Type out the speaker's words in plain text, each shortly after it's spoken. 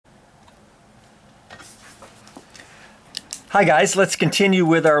Hi guys, let's continue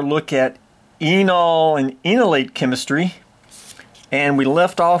with our look at enol and enolate chemistry. And we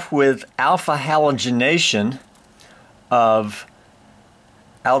left off with alpha halogenation of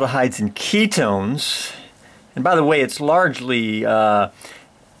aldehydes and ketones. And by the way, it's largely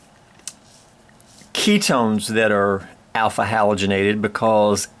ketones that are alpha halogenated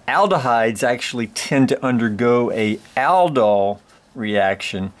because aldehydes actually tend to undergo a aldol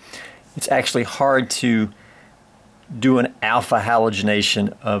reaction. It's actually hard to do an alpha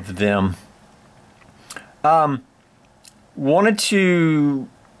halogenation of them. Wanted to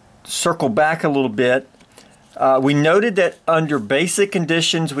circle back a little bit. We noted that under basic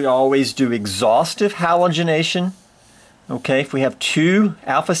conditions we always do exhaustive halogenation. Okay, if we have two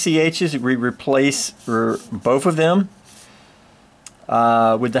alpha CHs, we replace both of them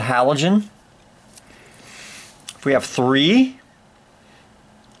with the halogen. If we have three,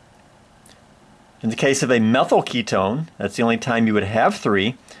 in the case of a methyl ketone, that's the only time you would have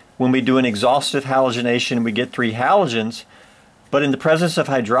three. When we do an exhaustive halogenation, we get three halogens. But in the presence of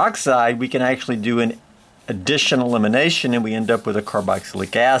hydroxide, we can actually do an addition elimination and we end up with a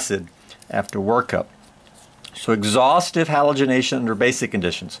carboxylic acid after workup. So exhaustive halogenation under basic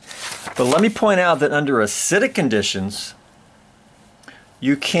conditions. But let me point out that under acidic conditions,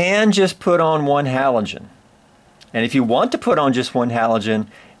 you can just put on one halogen. And if you want to put on just one halogen,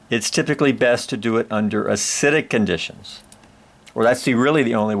 it's typically best to do it under acidic conditions. Or that's really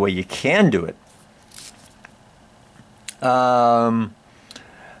the only way you can do it. I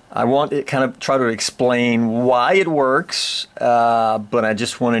want to kind of try to explain why it works, but I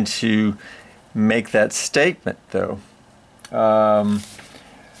just wanted to make that statement though.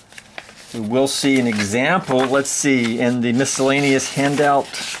 We'll see an example. Let's see, in the miscellaneous handout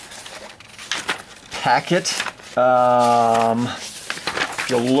packet,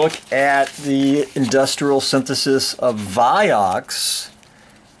 you'll look at the industrial synthesis of Vioxx,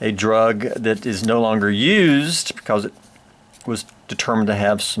 a drug that is no longer used because it was determined to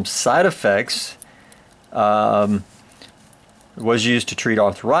have some side effects. It was used to treat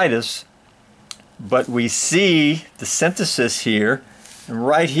arthritis, but we see the synthesis here, and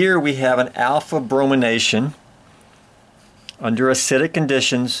right here we have an alpha bromination under acidic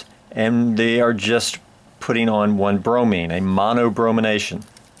conditions, and they are just putting on one bromine, a monobromination.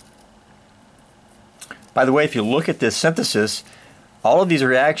 By the way, if you look at this synthesis, all of these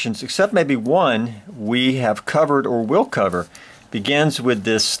reactions, except maybe one we have covered or will cover, begins with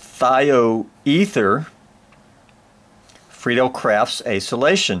this thioether, Friedel-Crafts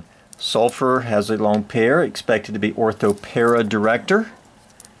acylation. Sulfur has a lone pair, expected to be orthopara director,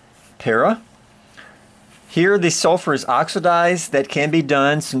 para. Here the sulfur is oxidized. That can be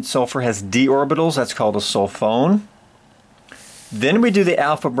done since sulfur has d orbitals. That's called a sulfone. Then we do the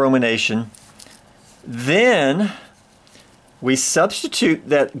alpha bromination. Then we substitute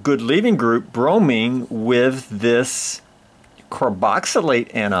that good leaving group, bromine, with this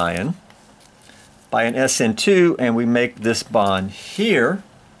carboxylate anion by an SN2, and we make this bond here.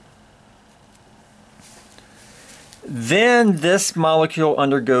 Then this molecule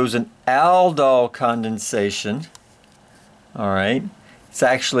undergoes an aldol condensation. All right, it's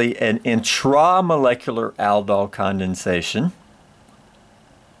actually an intramolecular aldol condensation.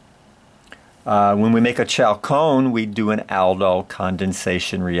 When we make a chalcone, we do an aldol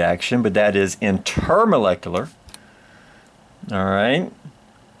condensation reaction, but that is intermolecular. All right,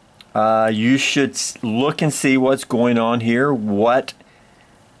 you should look and see what's going on here. What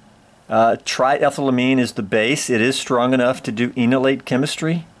triethylamine is the base. It is strong enough to do enolate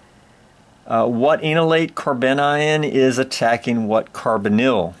chemistry. What enolate carbanion is attacking what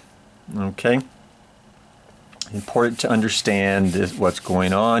carbonyl. Okay, important to understand what's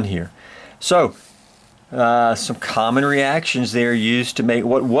going on here. So some common reactions there used to make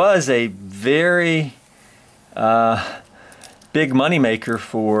what was a very big moneymaker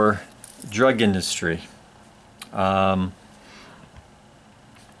for drug industry.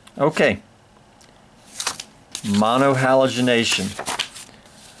 Okay, monohalogenation.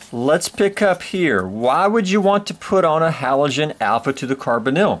 Let's pick up here. Why would you want to put on a halogen alpha to the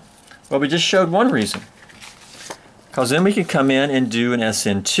carbonyl? Well, we just showed one reason. Because then we can come in and do an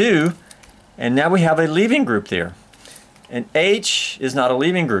SN2, and now we have a leaving group there. And H is not a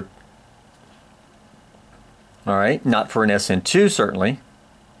leaving group. All right, not for an SN2 certainly.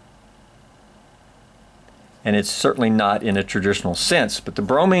 And it's certainly not in a traditional sense, but the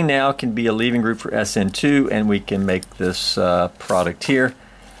bromine now can be a leaving group for SN2, and we can make this product here.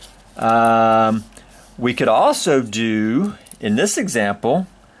 We could also do, in this example,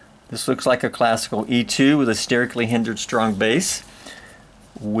 this looks like a classical E2 with a sterically hindered strong base.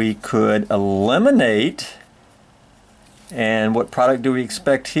 We could eliminate And what product do we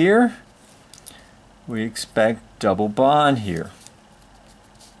expect here? We expect double bond here.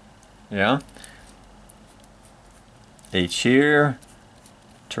 Yeah. H here,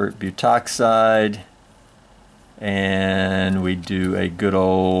 tert butoxide, and we do a good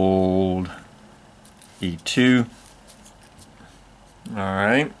old E2. All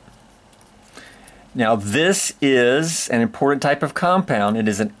right. Now this is an important type of compound. It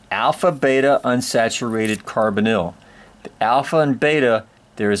is an alpha-beta unsaturated carbonyl. The alpha and beta,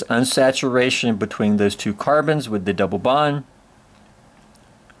 there is unsaturation between those two carbons with the double bond.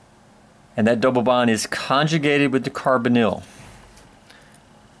 And that double bond is conjugated with the carbonyl.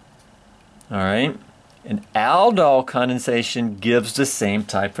 All right. And aldol condensation gives the same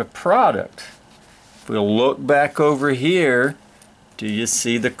type of product. If we'll look back over here, do you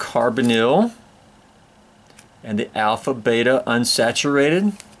see the carbonyl and the alpha beta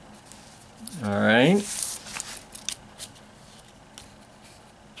unsaturated? All right.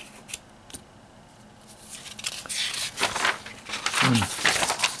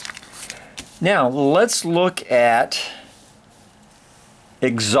 Now let's look at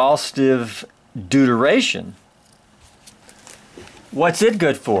exhaustive deuteration. What's it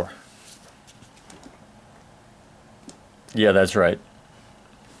good for? Yeah, that's right.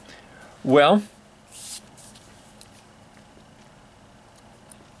 Well,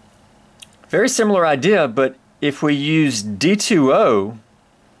 very similar idea, but if we use D2O,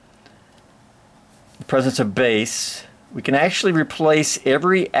 the presence of base, we can actually replace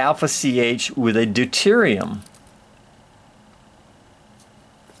every alpha CH with a deuterium.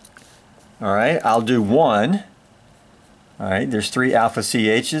 All right, I'll do one. All right, there's 3 alpha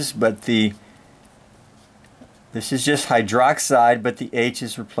CHs, but this is just hydroxide, but the H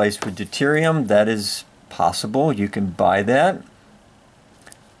is replaced with deuterium. That is possible. You can buy that.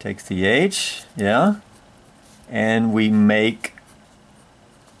 Takes the H, yeah, and we make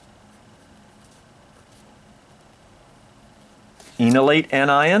enolate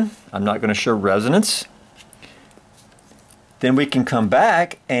anion. I'm not going to show resonance. Then we can come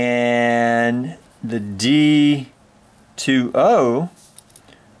back and the D2O,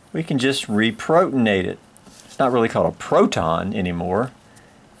 we can just reprotonate it. It's not really called a proton anymore,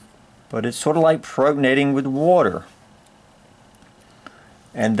 but it's sort of like protonating with water.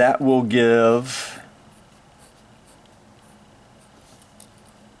 And that will give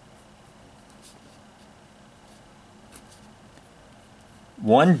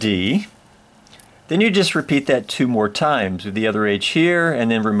one D. Then you just repeat that 2 more times with the other H here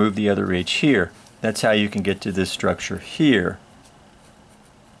and then remove the other H here. That's how you can get to this structure here.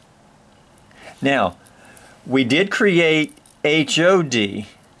 Now, we did create HOD,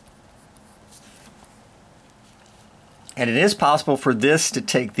 and it is possible for this to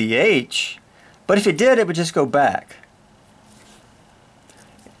take the H, but if it did, it would just go back.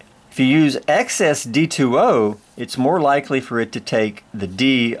 If you use excess D2O, it's more likely for it to take the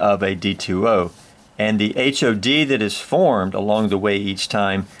D of a D2O, and the HOD that is formed along the way each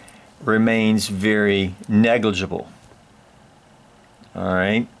time remains very negligible. All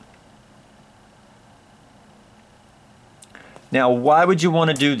right. Now, why would you want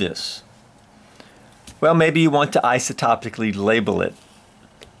to do this? Well, maybe you want to isotopically label it.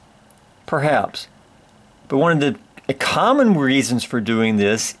 Perhaps. But one of the common reasons for doing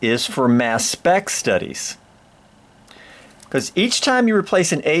this is for mass spec studies. Because each time you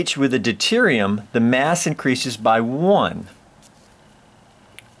replace an H with a deuterium, the mass increases by 1.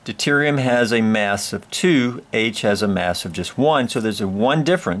 Deuterium has a mass of 2, H has a mass of just 1, so there's a 1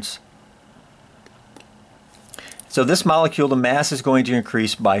 difference. So this molecule, the mass is going to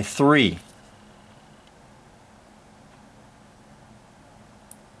increase by 3.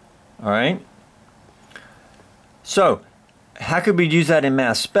 All right? So, how could we use that in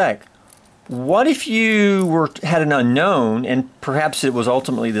mass spec? What if you had an unknown, and perhaps it was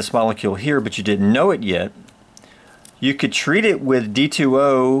ultimately this molecule here, but you didn't know it yet? You could treat it with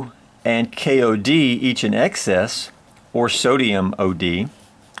D2O and KOD, each in excess, or sodium OD,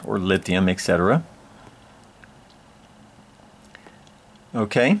 or lithium, etc.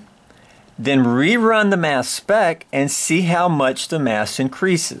 Okay? Then rerun the mass spec and see how much the mass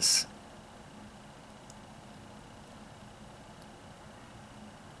increases.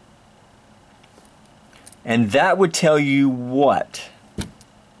 And that would tell you what?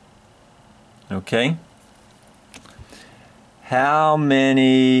 Okay? How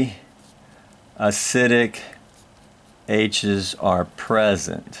many acidic H's are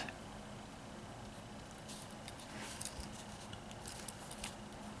present?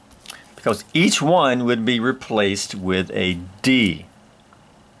 Because each one would be replaced with a D.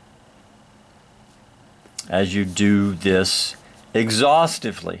 as you do this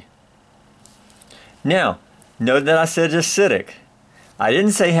exhaustively. Now, note that I said acidic. I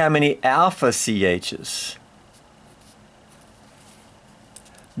didn't say how many alpha CHs.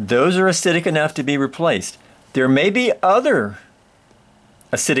 Those are acidic enough to be replaced. There may be other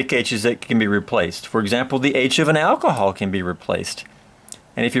acidic H's that can be replaced. For example, the H of an alcohol can be replaced.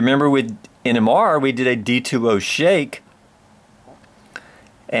 And if you remember with NMR, we did a D2O shake.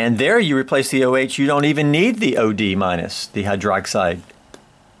 And there you replace the OH, you don't even need the OD minus, the hydroxide.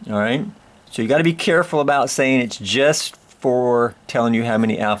 All right? So you got to be careful about saying it's just for telling you how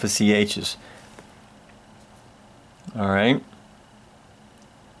many alpha CHs. All right?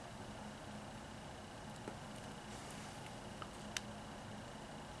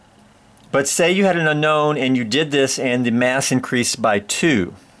 But say you had an unknown and you did this and the mass increased by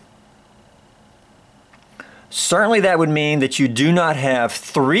 2. Certainly that would mean that you do not have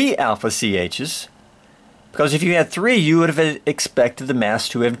 3 alpha CHs, because if you had 3, you would have expected the mass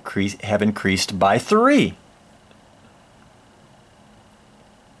to have increased by 3.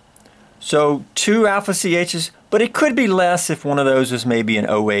 So 2 alpha CHs, but it could be less if one of those is maybe an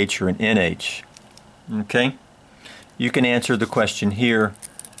OH or an NH. Okay? You can answer the question here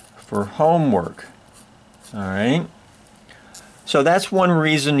for homework. All right? So that's one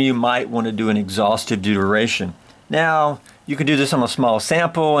reason you might want to do an exhaustive deuteration. Now, you can do this on a small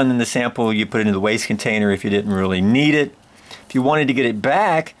sample, and then the sample you put it in the waste container if you didn't really need it. If you wanted to get it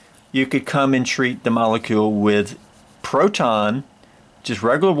back, you could come and treat the molecule with proton, just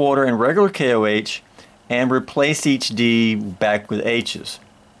regular water and regular KOH, and replace each D back with H's.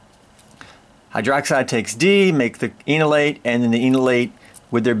 Hydroxide takes D, make the enolate, and then the enolate,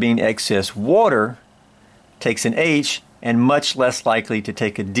 with there being excess water, takes an H, and much less likely to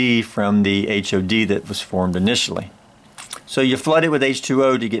take a D from the HOD that was formed initially. So you flood it with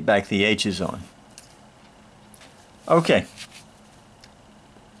H2O to get back the H's on. Okay.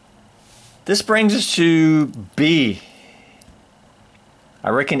 This brings us to B. I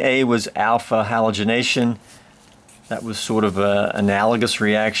reckon A was alpha halogenation. That was sort of an analogous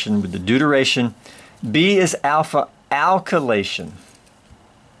reaction with the deuteration. B is alpha alkylation.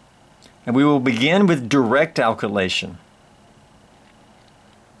 And we will begin with direct alkylation.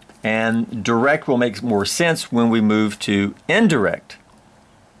 And direct will make more sense when we move to indirect.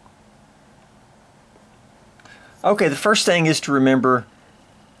 Okay, the first thing is to remember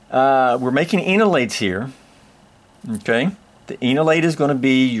we're making enolates here. Okay, the enolate is going to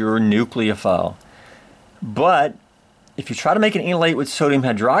be your nucleophile. But if you try to make an enolate with sodium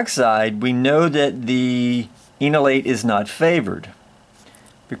hydroxide, we know that the enolate is not favored,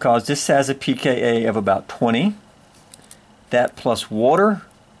 because this has a pKa of about 20. That plus water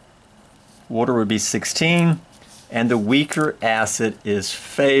would be 16, and the weaker acid is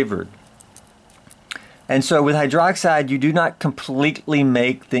favored. And so with hydroxide, you do not completely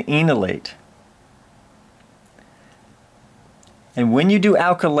make the enolate. And when you do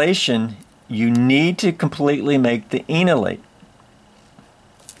alkylation, you need to completely make the enolate.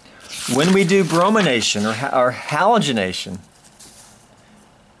 When we do bromination or halogenation,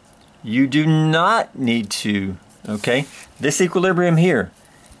 you do not need to, okay? This equilibrium here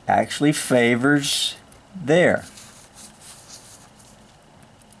actually favors there.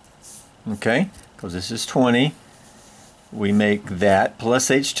 Okay? Because this is 20. We make that plus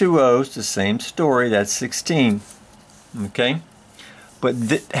H2O, it's the same story, that's 16. Okay? But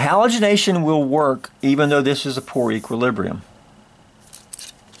halogenation will work even though this is a poor equilibrium.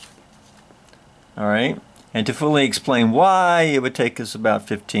 Alright? And to fully explain why, it would take us about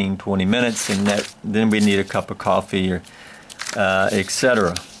 15-20 minutes, and then we need a cup of coffee or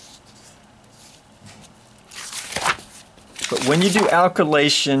etc. But when you do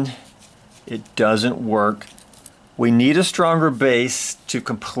alkylation, it doesn't work. We need a stronger base to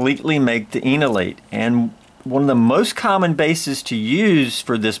completely make the enolate. And one of the most common bases to use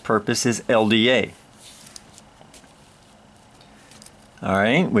for this purpose is LDA. All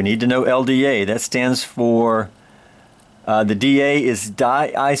right, we need to know LDA. That stands for, the DA is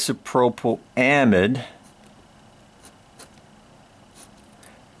diisopropyl amide.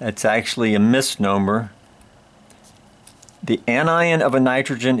 That's actually a misnomer. The anion of a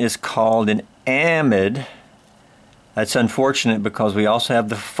nitrogen is called an amide. That's unfortunate because we also have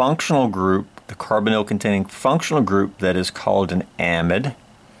the functional group, the carbonyl containing functional group, that is called an amide.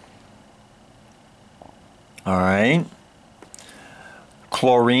 All right.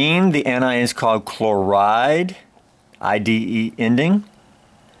 Chlorine, the anion is called chloride, IDE ending.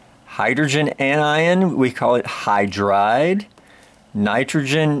 Hydrogen anion, we call it hydride.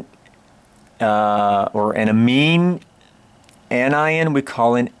 Nitrogen or an amine anion, we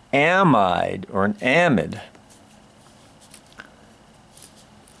call an amide or an amide.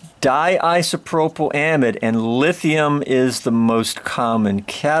 Diisopropyl amide, and lithium is the most common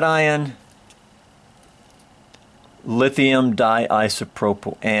cation. Lithium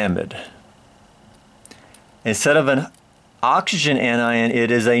diisopropyl amide. Instead of an oxygen anion, it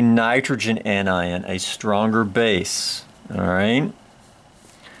is a nitrogen anion, a stronger base. All right?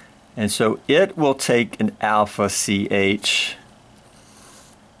 And so it will take an alpha CH,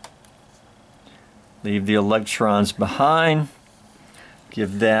 leave the electrons behind,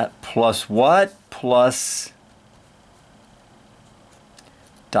 give that plus what? Plus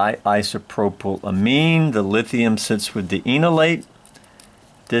diisopropyl amine. The lithium sits with the enolate.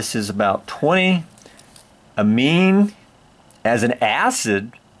 This is about 20. Amine as an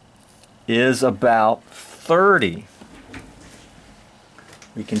acid is about 30.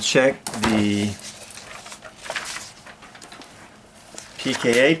 We can check the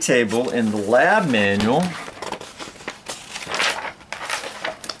pKa table in the lab manual.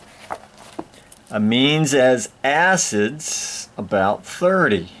 Amines as acids, about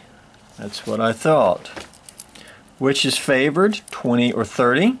 30. That's what I thought. Which is favored, 20 or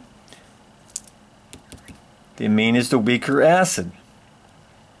 30? The amine is the weaker acid.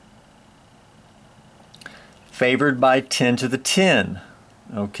 Favored by 10 to the 10.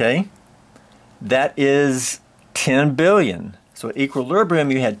 Okay? That is 10 billion. So at equilibrium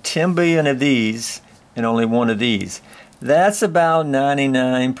you had 10 billion of these and only one of these. That's about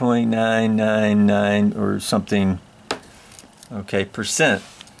 99.999 or something, okay, percent.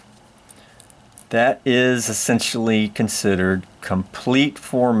 That is essentially considered complete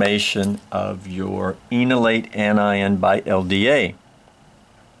formation of your enolate anion by LDA.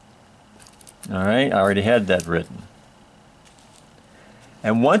 All right, I already had that written.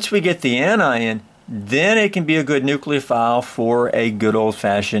 And once we get the anion, then it can be a good nucleophile for a good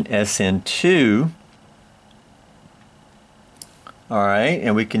old-fashioned SN2. All right,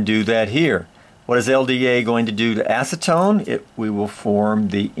 and we can do that here. What is LDA going to do to acetone? We will form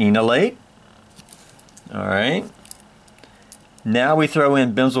the enolate. All right. Now we throw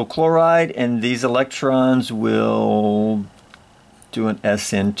in benzyl chloride, and these electrons will do an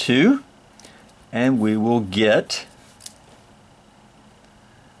SN2, and we will get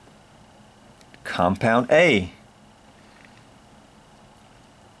compound A.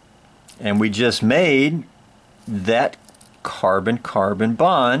 And we just made that carbon-carbon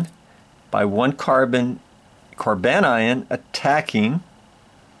bond by one carbanion attacking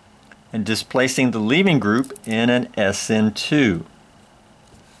and displacing the leaving group in an SN2.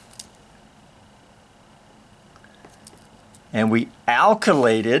 And we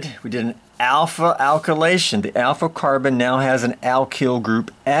alkylated, we did an alpha alkylation. The alpha carbon now has an alkyl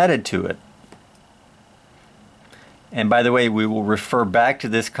group added to it. And by the way, we will refer back to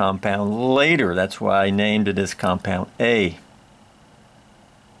this compound later. That's why I named it as compound A.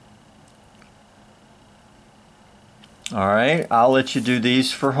 All right, I'll let you do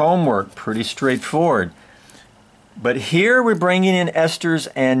these for homework. Pretty straightforward. But here we're bringing in esters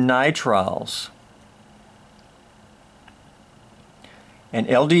and nitriles. And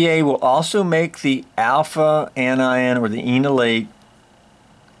LDA will also make the alpha anion or the enolate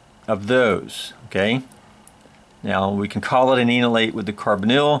of those, okay? Now we can call it an enolate with the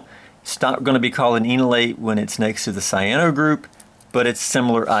carbonyl. It's not going to be called an enolate when it's next to the cyano group, but it's a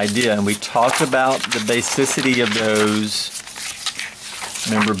similar idea. And we talked about the basicity of those,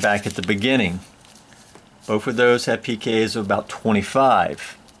 remember, back at the beginning. Both of those have pKa's of about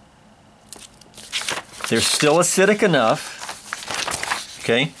 25. They're still acidic enough,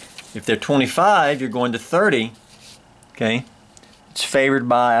 okay? If they're 25, you're going to 30, okay? It's favored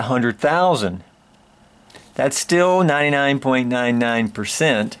by 100,000. That's still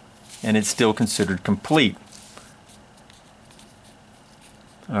 99.99%, and it's still considered complete.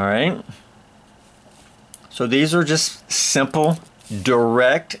 All right. So these are just simple,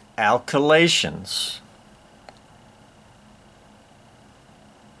 direct alkylations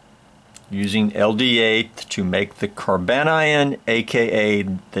using LDA to make the carbanion, aka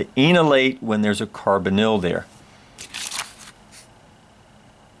the enolate, when there's a carbonyl there.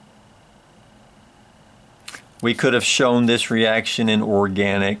 We could have shown this reaction in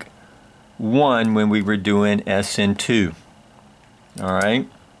organic 1 when we were doing SN2. All right.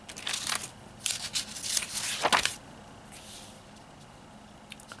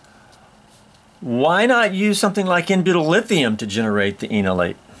 Why not use something like n-butyl lithium to generate the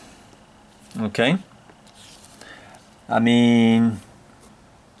enolate? Okay. I mean,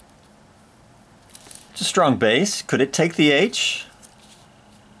 it's a strong base. Could it take the H?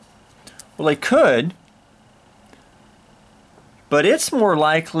 Well, it could. but it's more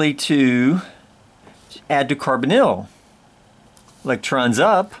likely to add to carbonyl. Electrons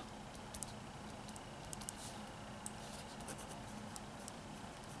up.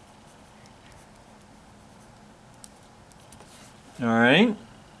 All right.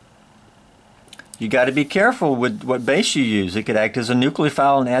 You got to be careful with what base you use. It could act as a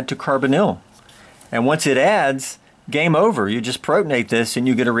nucleophile and add to carbonyl. And once it adds, game over. You just protonate this and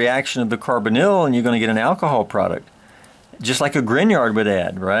you get a reaction of the carbonyl and you're going to get an alcohol product. Just like a Grignard would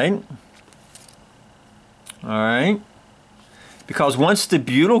add, right? All right. Because once the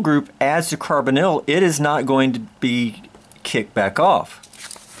butyl group adds to carbonyl, it is not going to be kicked back off.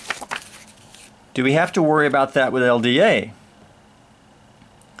 Do we have to worry about that with LDA?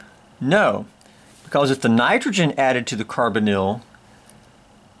 No. Because if the nitrogen added to the carbonyl,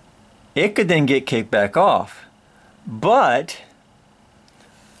 it could then get kicked back off. But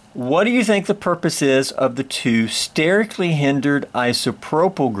what do you think the purpose is of the two sterically hindered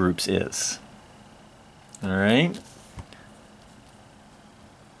isopropyl groups is? All right.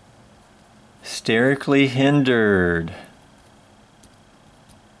 Sterically hindered.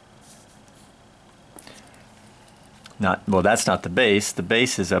 Well, that's not the base. The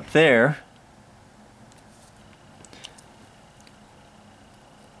base is up there.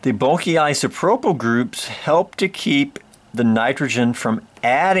 The bulky isopropyl groups help to keep the nitrogen from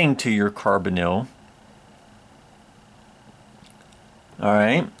adding to your carbonyl. All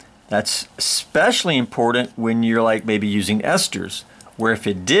right. That's especially important when you're like maybe using esters, where if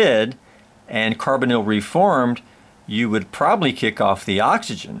it did and carbonyl reformed, you would probably kick off the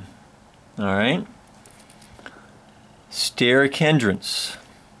oxygen. All right. Steric hindrance.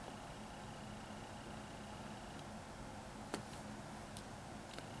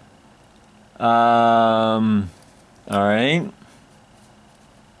 All right.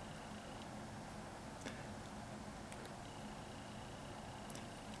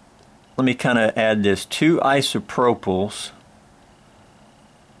 Let me kind of add this. 2 isopropyls.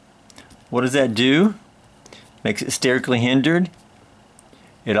 What does that do? Makes it sterically hindered.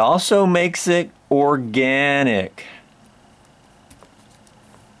 It also makes it organic.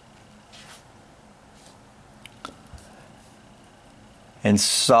 And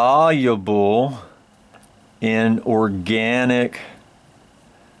soluble in organic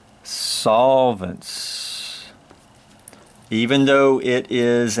solvents, even though it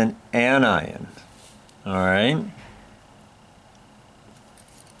is an anion. All right.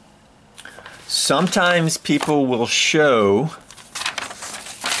 Sometimes people will show,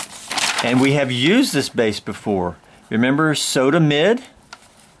 and we have used this base before. Remember sodamide?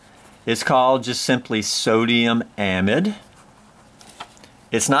 It's called just simply sodium amide.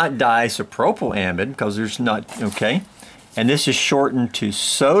 It's not diisopropyl amide because there's not, okay. And this is shortened to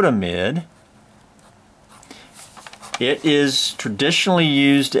sodamide. It is traditionally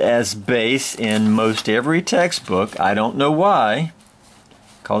used as base in most every textbook. I don't know why,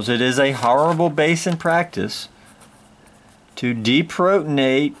 because it is a horrible base in practice to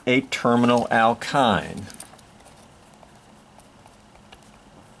deprotonate a terminal alkyne.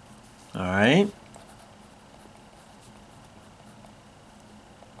 All right.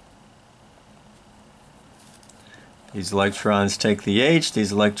 These electrons take the H,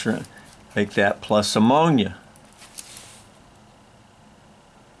 these electrons make that plus ammonia.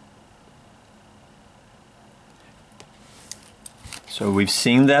 So we've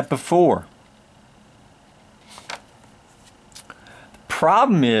seen that before. The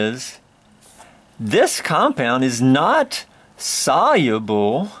problem is this compound is not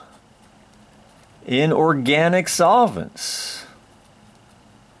soluble in organic solvents.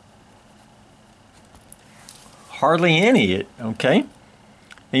 Hardly any, okay?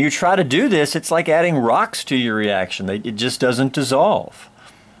 And you try to do this, it's like adding rocks to your reaction. It just doesn't dissolve.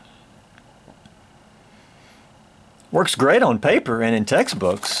 Works great on paper and in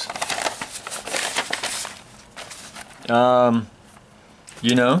textbooks.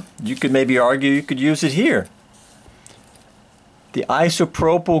 You know, you could maybe argue you could use it here. The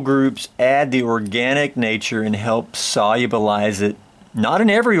isopropyl groups add the organic nature and help solubilize it, not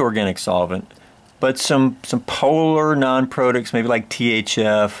in every organic solvent, but some polar non-products, maybe like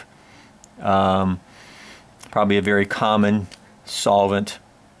THF, probably a very common solvent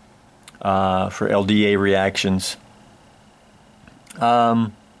for LDA reactions. The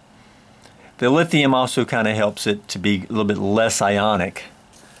lithium also kind of helps it to be a little bit less ionic.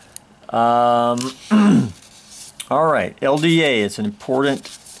 All right, LDA is an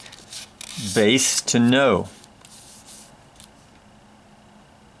important base to know.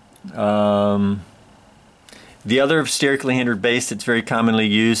 The other sterically hindered base that's very commonly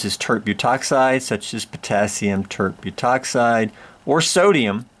used is tert butoxide, such as potassium tert butoxide or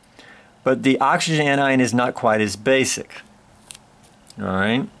sodium, but the oxygen anion is not quite as basic. All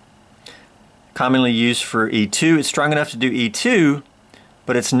right. Commonly used for E2. It's strong enough to do E2,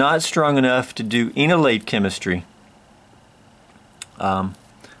 but it's not strong enough to do enolate chemistry. All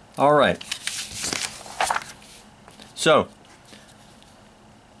right. So,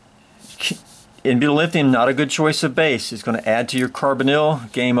 N-butyllithium, not a good choice of base. It's going to add to your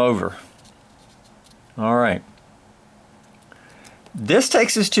carbonyl. Game over. All right. This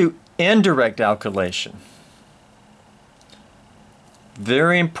takes us to indirect alkylation.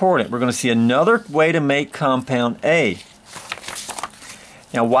 Very important. We're going to see another way to make compound A.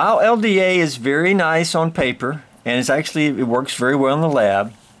 Now, while LDA is very nice on paper, and it works very well in the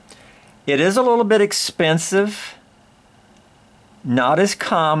lab, it is a little bit expensive, not as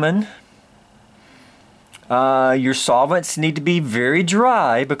common. Your solvents need to be very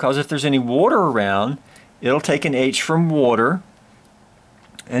dry, because if there's any water around, it'll take an H from water.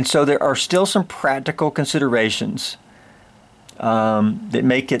 And so there are still some practical considerations that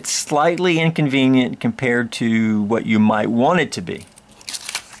make it slightly inconvenient compared to what you might want it to be.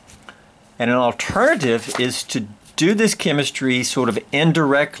 And an alternative is to do this chemistry sort of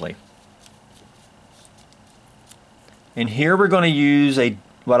indirectly. And here we're going to use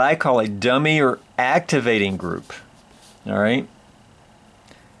what I call a dummy or activating group. All right?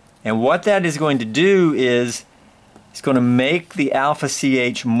 And what that is going to do is it's going to make the alpha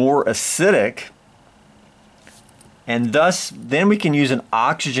CH more acidic, and thus then we can use an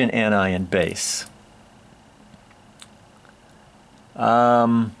oxygen anion base.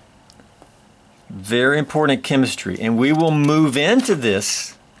 Very important chemistry, and we will move into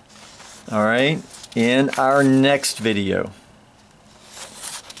this, all right, in our next video.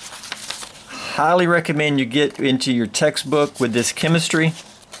 Highly recommend you get into your textbook with this chemistry.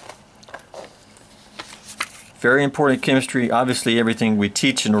 Very important chemistry. Obviously, everything we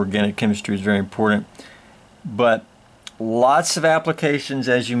teach in organic chemistry is very important, but lots of applications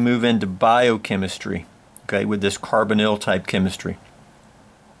as you move into biochemistry, okay, with this carbonyl type chemistry.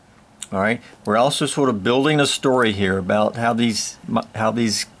 All right. We're also sort of building a story here about how these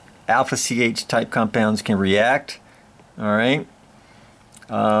alpha CH type compounds can react. All right.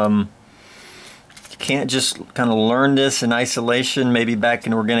 You can't just kind of learn this in isolation. Maybe back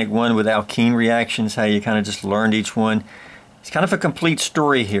in Organic 1 with alkene reactions, how you kind of just learned each one. It's kind of a complete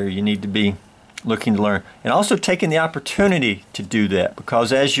story here you need to be looking to learn. And also taking the opportunity to do that,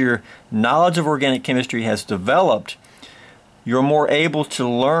 because as your knowledge of organic chemistry has developed, you're more able to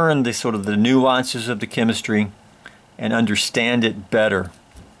learn the sort of the nuances of the chemistry and understand it better.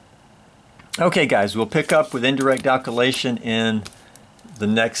 Okay guys, we'll pick up with indirect alkylation in the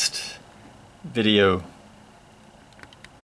next video.